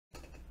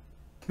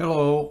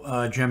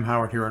Hello, Jim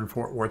Howard here in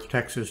Fort Worth,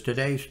 Texas.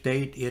 Today's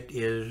date, it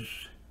is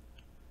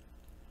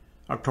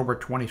October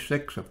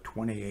 26th of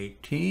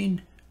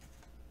 2018.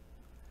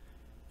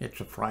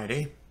 It's a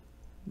Friday.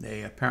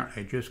 They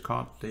apparently just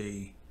caught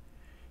the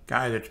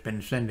guy that's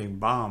been sending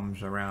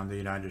bombs around the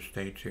United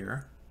States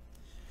here.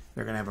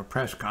 They're going to have a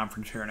press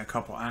conference here in a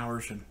couple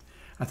hours, and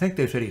I think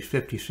they said he's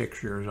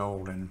 56 years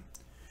old and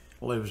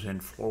lives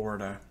in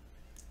Florida.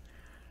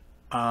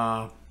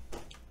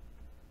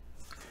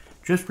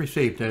 Just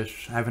received this.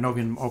 I haven't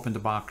even opened the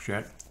box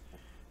yet.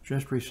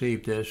 Just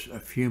received this a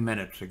few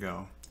minutes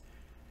ago.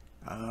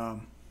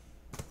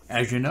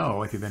 As you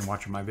know, if you've been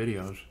watching my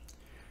videos,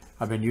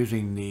 I've been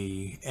using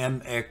the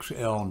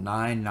MXL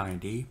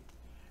 990,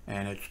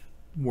 and it's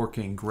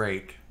working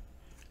great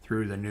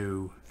through the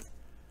new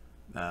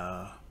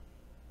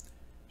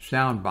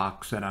sound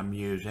box that I'm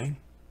using.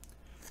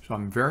 So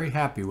I'm very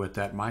happy with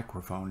that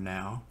microphone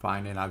now,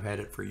 finding I've had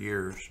it for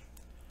years.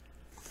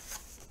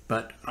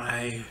 But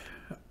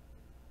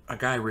a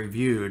guy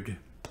reviewed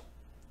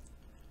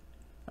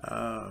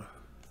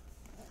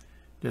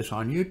this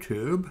on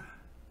YouTube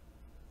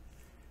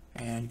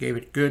and gave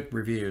it good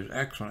reviews,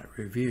 excellent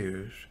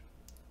reviews.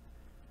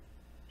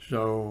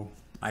 So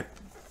I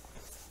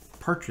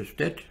purchased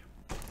it.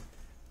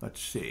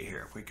 Let's see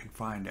here if we can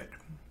find it.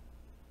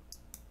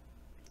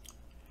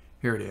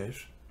 Here it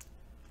is.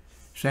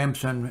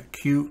 Samson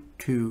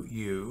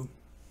Q2U.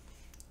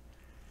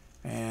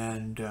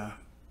 And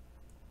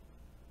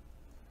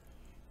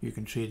you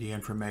can see the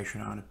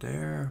information on it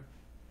there.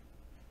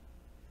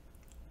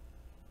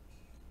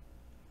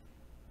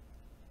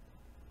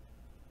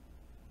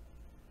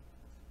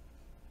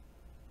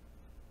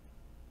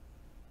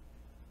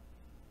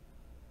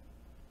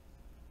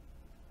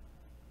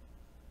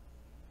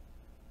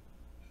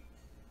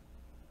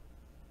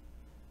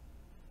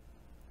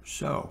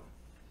 So,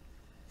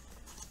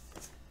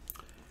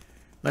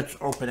 let's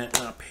open it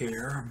up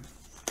here.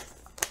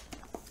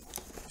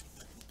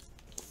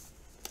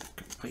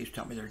 Please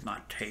tell me there's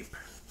not tape.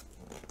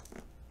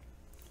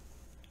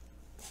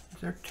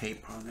 Is there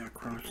tape on there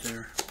across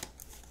there?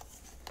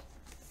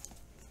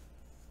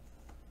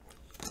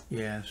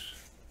 Yes.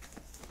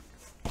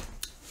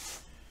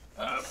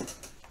 And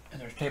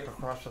there's tape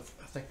across the,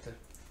 I think the,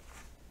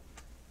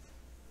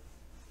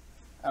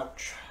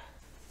 ouch.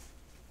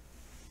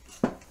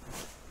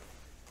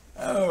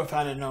 Oh, if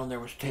I'd have known there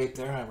was tape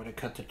there, I would have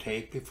cut the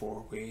tape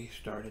before we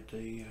started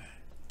the,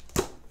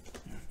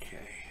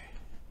 okay.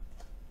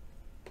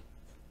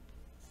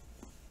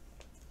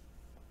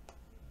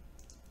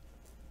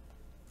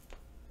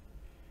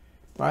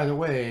 By the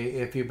way,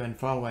 if you've been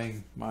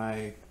following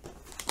my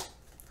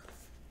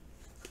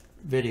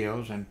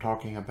videos and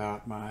talking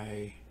about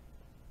my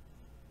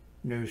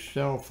new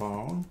cell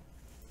phone,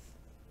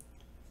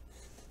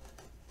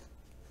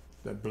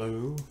 the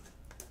blue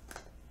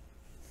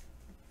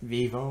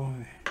Vivo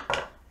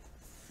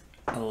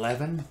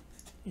 11,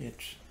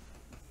 it's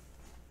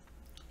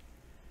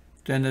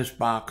in this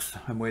box.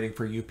 I'm waiting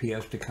for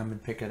UPS to come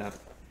and pick it up.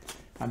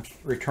 I'm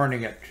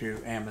returning it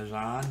to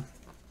Amazon.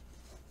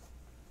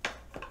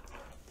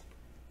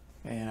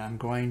 And I'm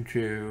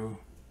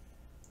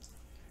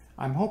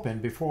hoping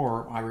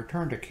before I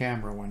returned a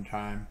camera one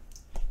time,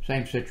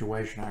 same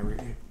situation,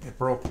 it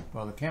broke,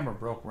 well the camera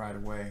broke right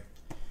away,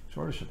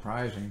 sort of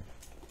surprising.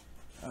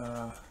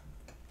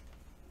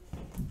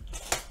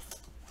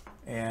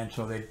 And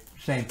so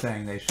same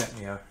thing, they sent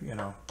me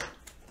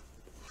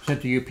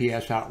sent the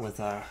UPS out with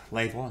a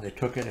label, and they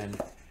took it,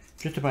 and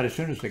just about as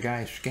soon as the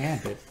guy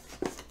scanned it,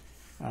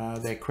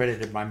 they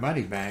credited my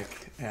money back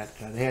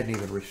they hadn't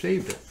even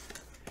received it.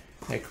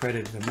 They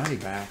credited the money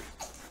back,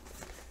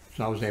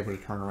 so I was able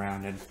to turn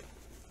around and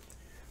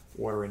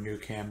order a new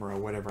camera or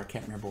whatever. I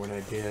can't remember what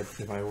I did,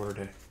 if I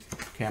ordered a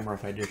camera,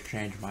 if I just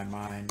changed my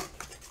mind.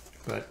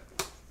 But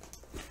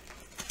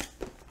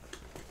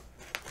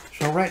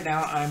so right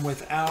now I'm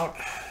without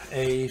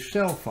a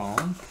cell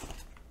phone.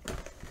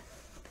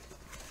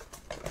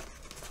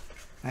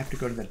 I have to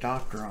go to the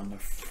doctor on the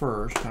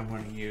 1st. I'm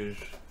going to use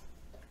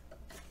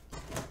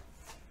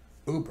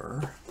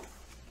Uber,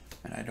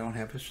 and I don't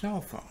have a cell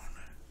phone.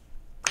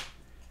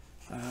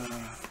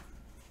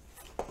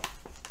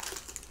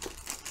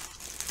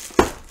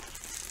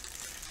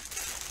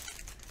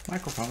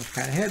 Microphone is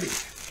kind of heavy,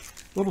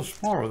 a little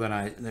smaller than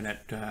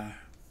it.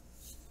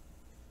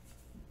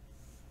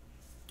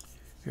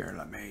 Here,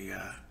 let me.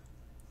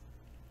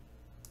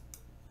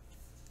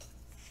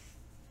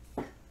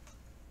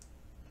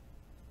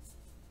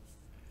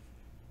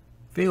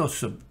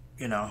 Feels,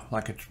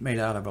 like it's made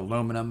out of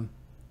aluminum,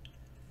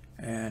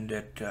 and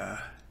it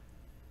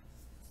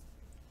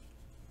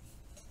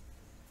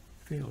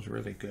feels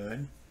really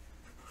good.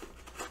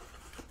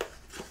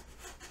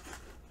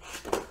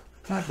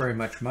 Not very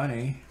much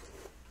money.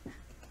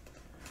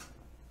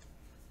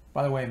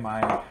 By the way,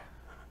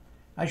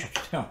 I should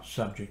tell the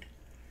subject.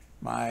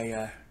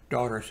 My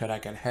daughter said I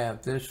could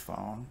have this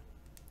phone.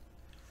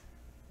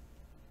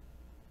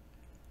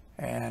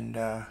 And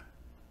I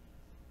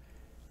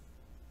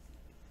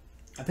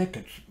think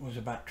it was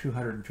about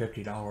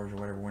 $250 or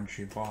whatever when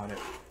she bought it.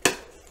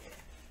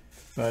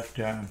 but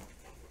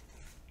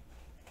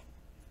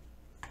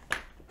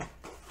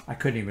I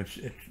couldn't even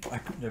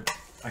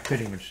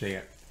see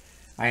it.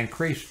 I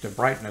increased the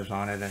brightness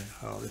on it, and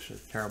oh, this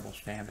is a terrible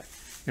stand.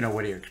 You know,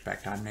 what do you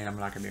expect? I mean, I'm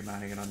not going to be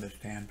mounting it on this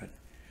stand, but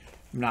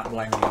I'm not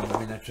blaming them. I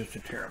mean, that's just a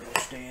terrible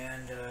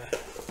stand.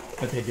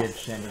 But they did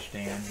send a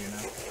stand, you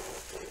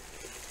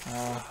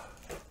know.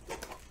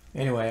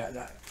 Anyway,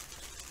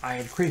 I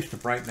increased the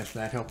brightness,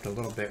 and that helped a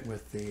little bit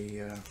with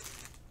the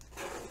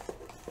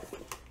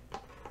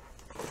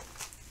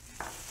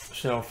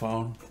cell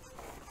phone.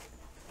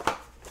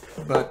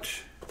 But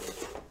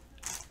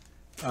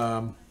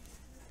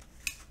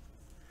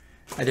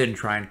I didn't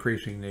try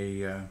increasing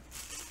the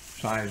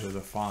size of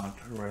the font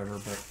or whatever,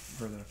 but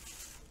for the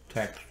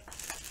text.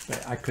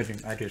 But I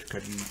just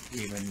couldn't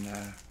even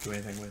do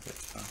anything with it.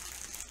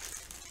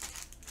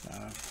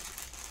 So.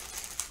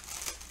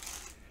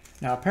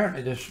 Now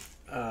apparently this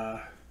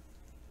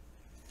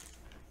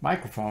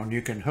microphone,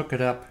 you can hook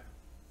it up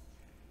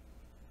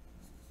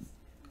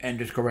and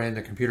just go right in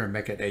the computer and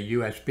make it a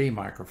USB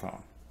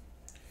microphone.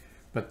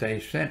 But they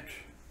sent,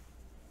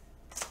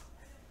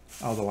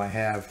 although I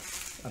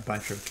have a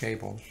bunch of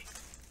cables,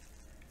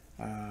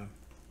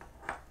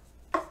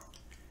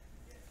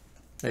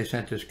 they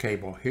sent this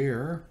cable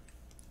here,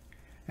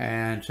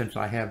 and since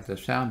I have the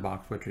sound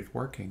box, which is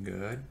working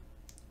good,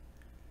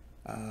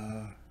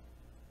 I'm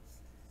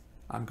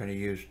going to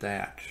use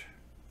that.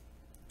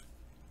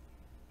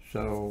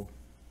 So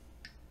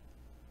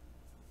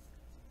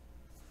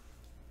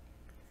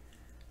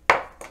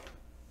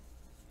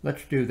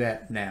let's do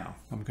that now.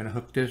 I'm going to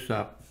hook this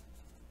up,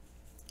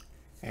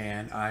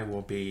 and I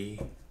will be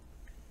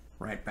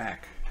right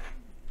back.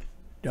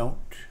 I'll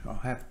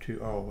have to,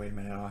 oh wait a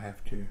minute, I'll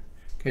have to,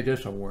 okay,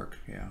 this will work,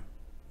 yeah.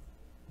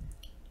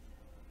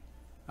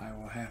 I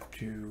will have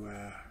to,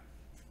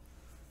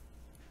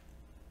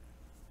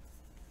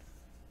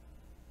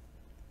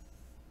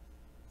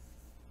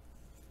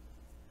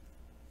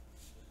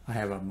 I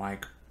have a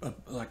mic,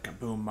 like a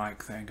boom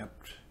mic thing up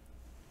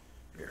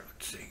here.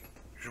 Let's see,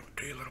 show it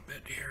to you a little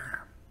bit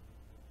here.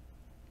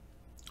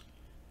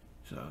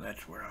 So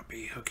that's where I'll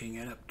be hooking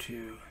it up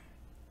to.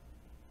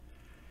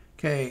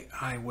 Okay,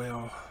 I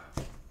will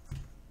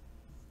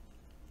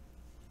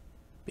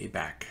be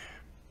back.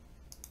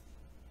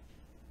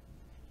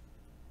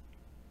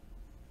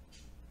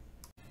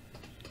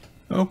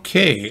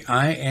 Okay,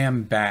 I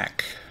am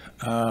back.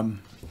 A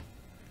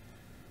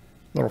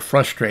little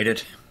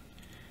frustrated.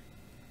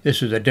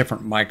 This is a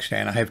different mic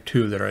stand. I have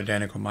two that are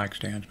identical mic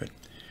stands, but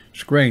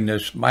screwing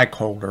this mic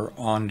holder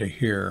onto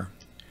here,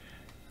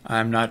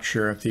 I'm not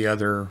sure if the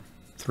other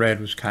thread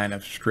was kind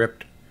of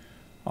stripped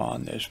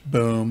on this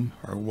boom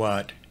or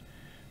what,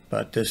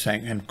 but this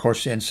thing, and of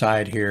course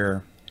inside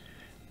here,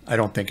 I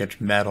don't think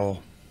it's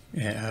metal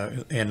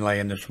inlay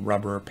in this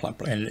rubber,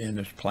 in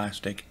this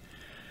plastic,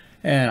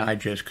 and I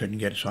just couldn't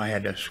get it, so I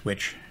had to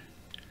switch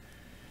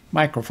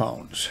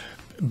booms,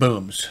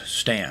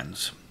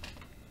 stands.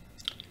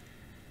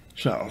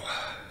 So,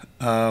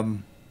 so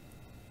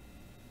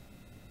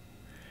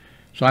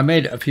I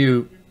made a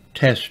few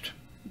test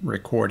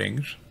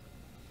recordings,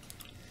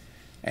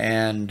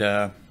 and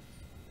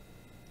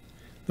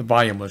the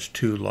volume was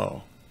too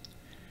low.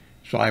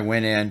 So I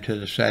went into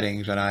the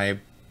settings and I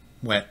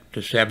went to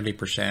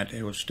 70%.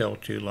 It was still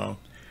too low.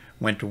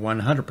 Went to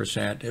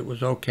 100%. It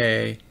was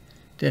okay.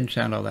 Didn't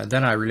sound all that.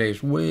 Then I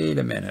realized, wait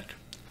a minute.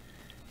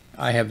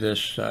 I have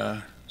this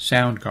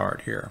sound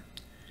card here.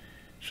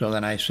 So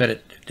then I set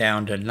it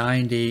down to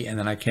 90, and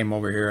then I came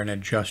over here and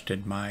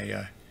adjusted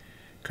my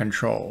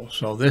control.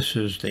 So this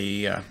is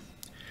the,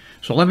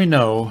 so let me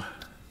know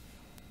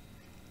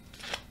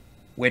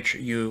which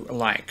you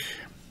like.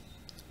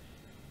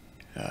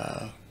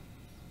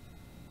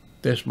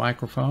 This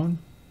microphone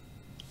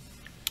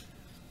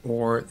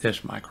or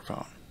this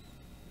microphone.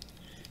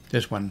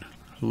 This one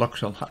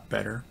looks a lot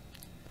better,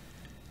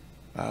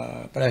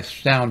 but that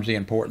sounds the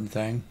important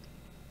thing.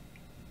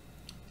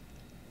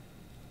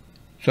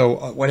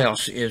 So what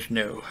else is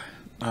new?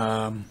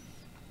 I'm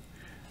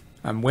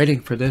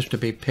waiting for this to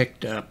be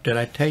picked up. Did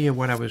I tell you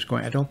what I was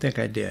going? I don't think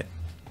I did.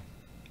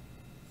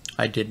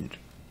 I didn't.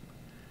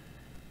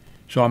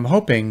 So I'm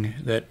hoping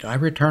that I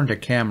returned a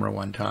camera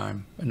one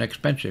time, an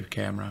expensive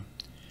camera.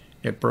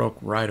 It broke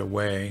right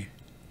away.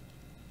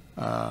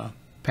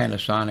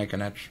 Panasonic,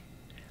 and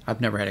I've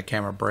never had a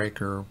camera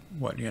break or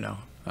what, you know.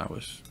 I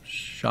was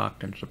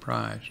shocked and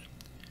surprised.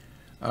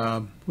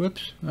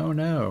 Whoops, oh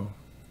no.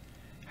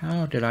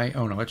 How did I,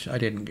 oh no, I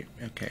didn't get,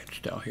 okay, it's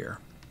still here.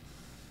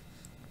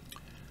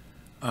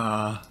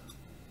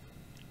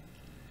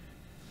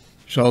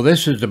 So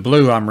this is the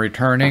blue I'm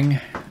returning,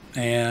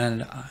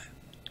 and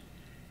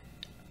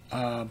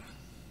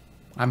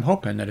I'm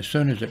hoping that as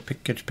soon as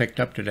it gets picked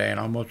up today, and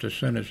almost as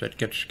soon as it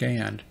gets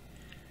scanned,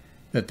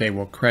 that they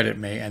will credit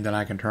me, and then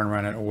I can turn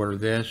around and order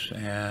this.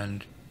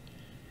 And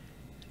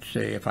let's see,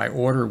 if I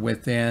order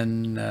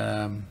within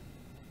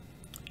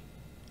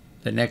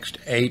the next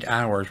 8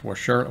 hours, well,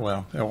 sure,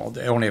 well,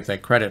 only if they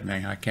credit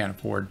me. I can't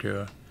afford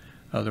to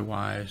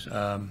otherwise.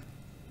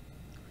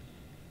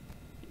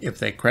 if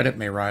they credit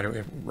me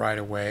right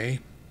away,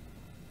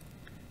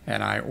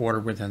 and I order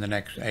within the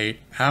next 8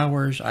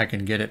 hours, I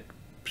can get it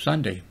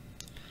Sunday.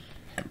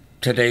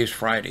 Today's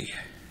Friday,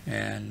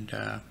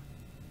 and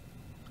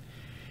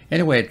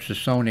anyway, it's the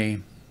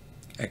Sony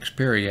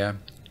Xperia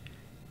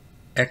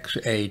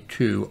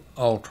XA2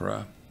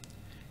 Ultra.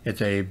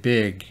 It's a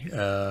big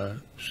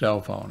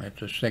cell phone.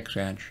 It's a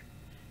 6-inch.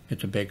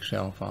 It's a big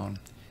cell phone.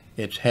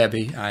 It's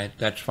heavy.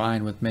 That's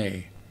fine with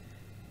me.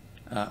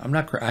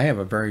 I have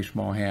a very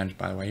small hands,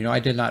 by the way. You know,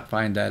 I did not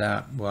find that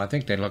out. Well, I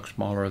think they look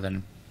smaller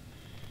than.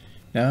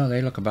 No,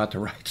 they look about the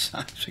right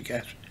size, I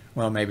guess.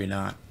 Well, maybe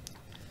not.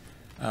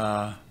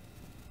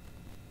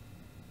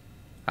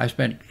 I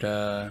spent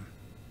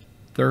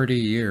 30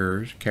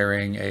 years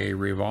carrying a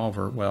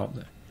revolver, well,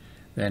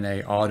 then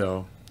a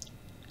auto,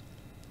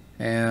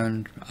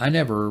 and I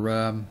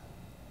never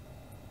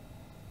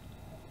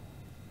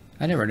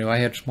knew I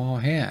had small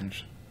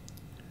hands.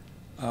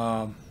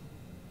 I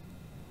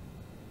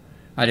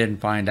didn't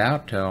find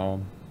out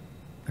till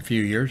a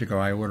few years ago.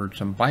 I ordered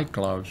some bike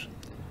gloves,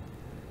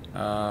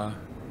 and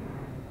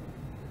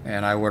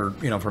I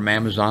ordered, you know, from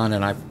Amazon,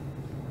 and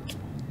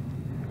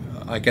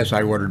I guess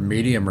I ordered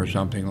medium or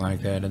something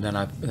like that, and then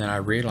I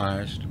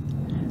realized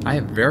I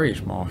have very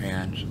small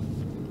hands,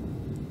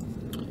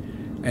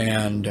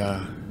 and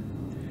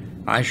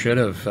I should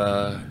have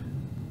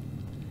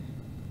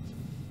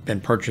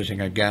been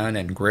purchasing a gun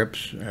and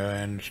grips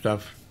and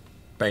stuff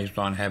based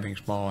on having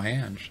small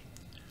hands.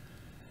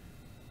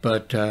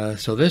 But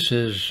so this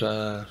is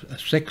a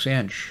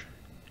 6-inch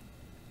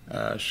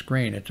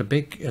screen. It's a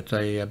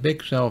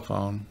big cell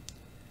phone.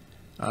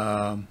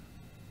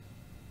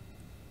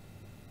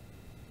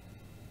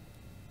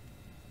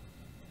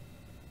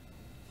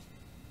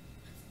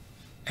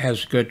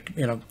 Has good,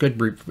 you know,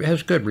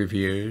 has good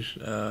reviews.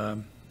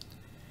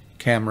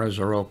 Cameras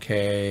are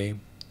okay.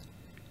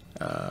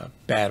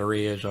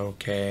 Battery is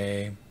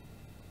okay.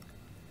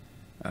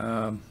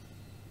 And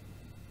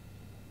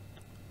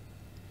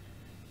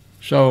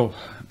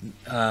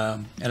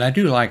I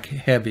do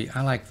like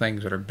I like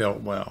things that are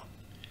built well.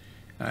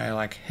 I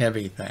like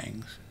heavy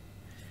things.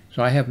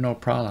 So I have no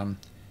problem.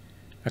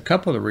 A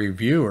couple of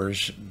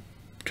reviewers,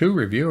 2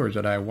 reviewers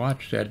that I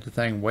watched said the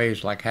thing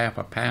weighs like half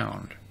a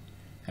pound.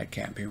 That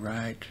can't be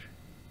right.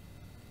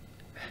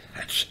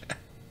 That's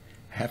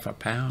half a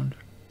pound.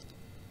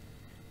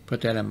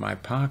 Put that in my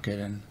pocket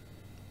and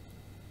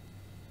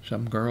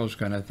some girl's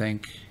gonna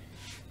think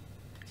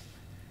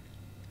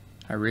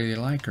I really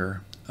like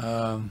her.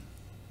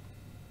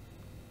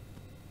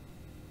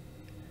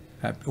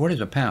 What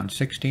is a pound?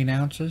 16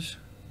 ounces?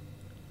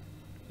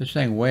 This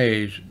thing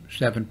weighs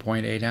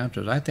 7.8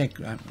 ounces. I think,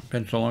 it's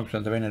been so long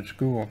since I've been in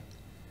school,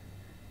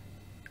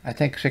 I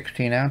think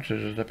 16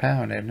 ounces is a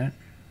pound, isn't it?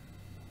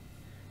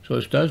 So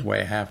this does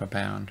weigh half a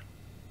pound.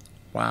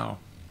 Wow.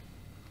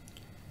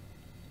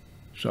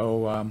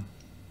 So,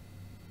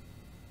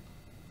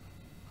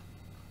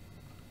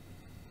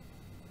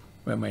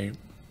 when we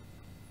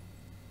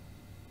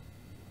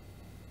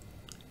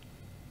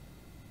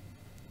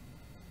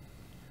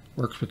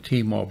works with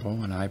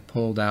T-Mobile, and I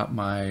pulled out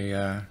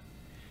my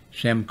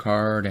SIM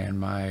card and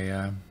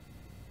my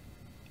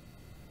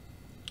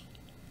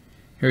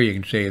here you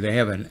can see they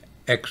have an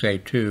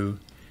XA2,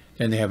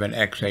 then they have an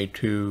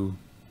XA2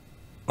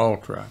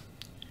 Ultra,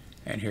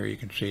 and here you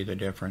can see the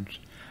difference.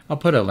 I'll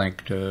put a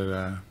link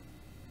to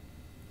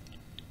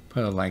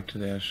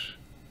this.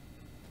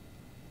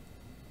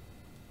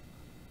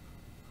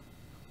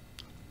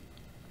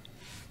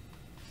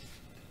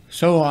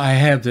 So I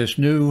have this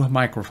new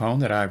microphone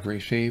that I've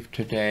received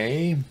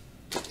today,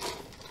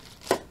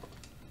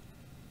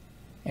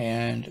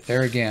 and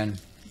there again,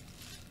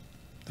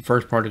 the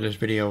first part of this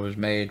video was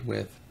made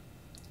with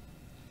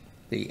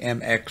the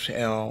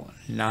MXL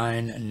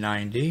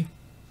 990.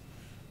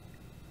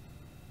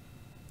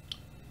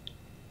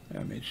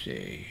 Let me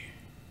see.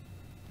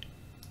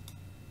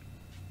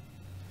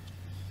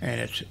 And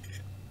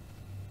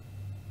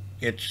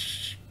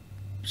it's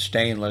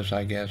stainless,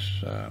 I guess.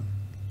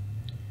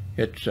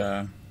 It's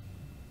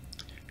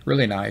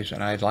really nice,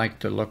 and I like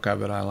the look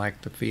of it. I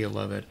like the feel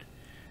of it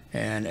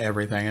and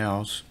everything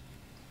else.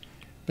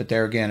 But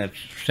there again, it's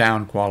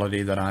sound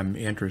quality that I'm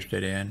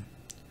interested in.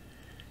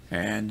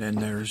 And then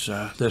there's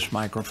this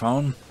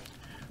microphone,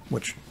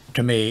 which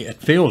to me, it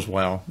feels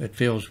well. It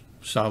feels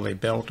solidly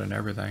built and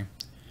everything.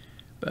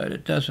 But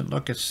it doesn't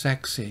look as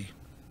sexy.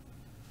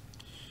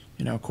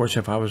 You know, of course,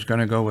 if I was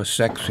going to go with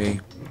sexy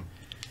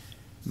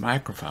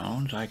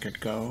microphones, I could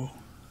go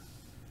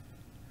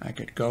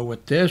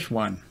with this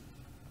one.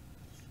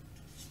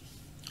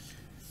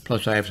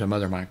 Plus, I have some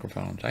other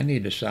microphones. I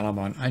need to sell them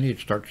on. I need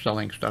to start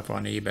selling stuff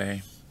on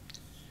eBay.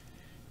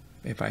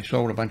 If I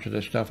sold a bunch of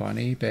this stuff on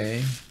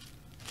eBay,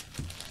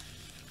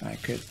 I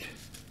could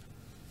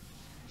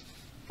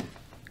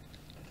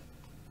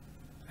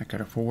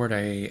afford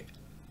a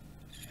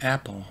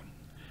Apple.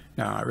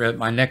 Now,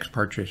 my next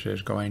purchase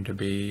is going to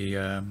be,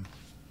 an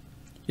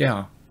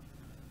Apple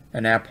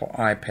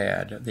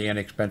iPad, the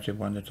inexpensive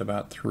one that's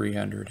about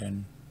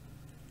 $300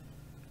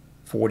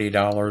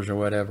 $40 or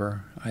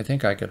whatever. I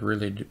think I could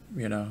really,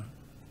 you know,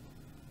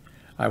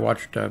 I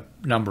watched a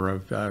number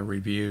of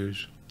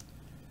reviews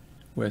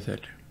with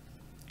it.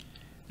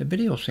 The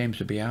video seems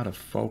to be out of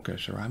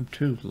focus, or I'm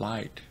too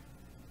light.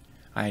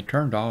 I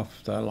turned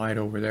off the light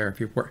over there. If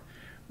you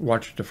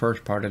watched the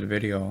first part of the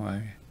video,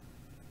 I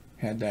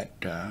had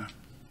that,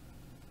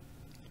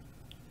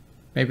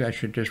 maybe I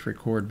should just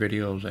record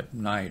videos at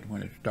night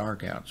when it's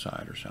dark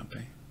outside or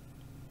something.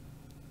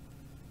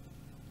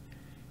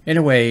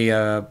 Anyway,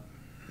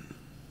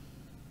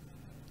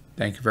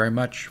 thank you very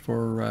much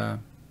for,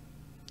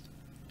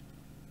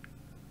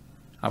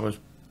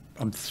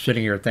 I'm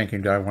sitting here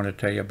thinking, do I want to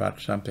tell you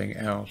about something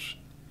else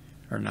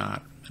or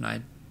not?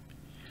 And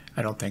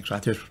I don't think so. I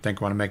just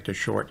think I want to make this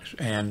short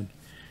and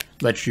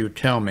let you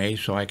tell me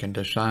so I can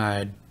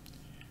decide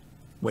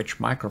which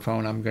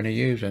microphone I'm going to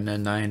use, and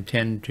then I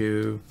intend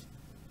to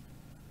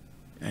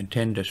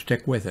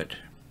stick with it.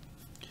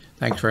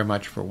 Thanks very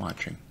much for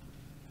watching.